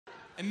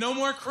And no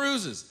more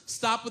cruises.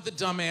 Stop with the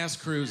dumbass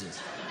cruises.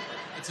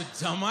 It's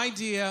a dumb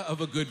idea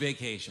of a good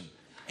vacation.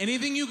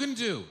 Anything you can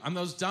do on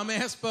those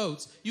dumbass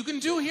boats, you can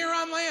do here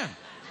on land.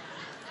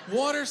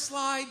 Water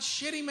slides,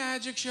 shitty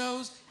magic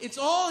shows, it's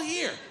all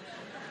here.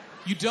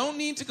 You don't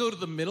need to go to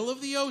the middle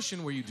of the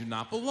ocean where you do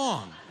not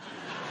belong.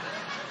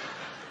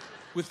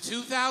 With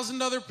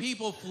 2,000 other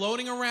people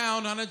floating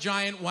around on a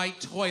giant white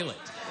toilet.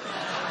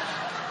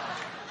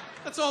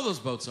 That's all those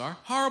boats are.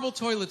 Horrible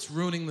toilets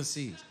ruining the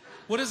seas.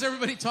 What does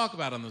everybody talk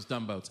about on those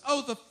dumb boats?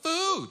 Oh, the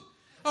food.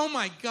 Oh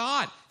my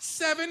God,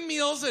 7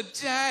 meals a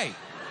day.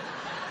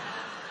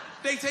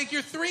 They take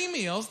your 3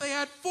 meals, they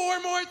add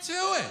 4 more to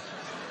it.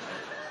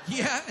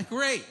 Yeah,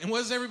 great. And what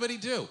does everybody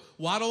do?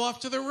 Waddle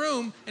off to the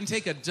room and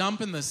take a dump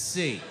in the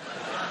sea.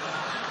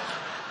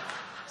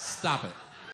 Stop it.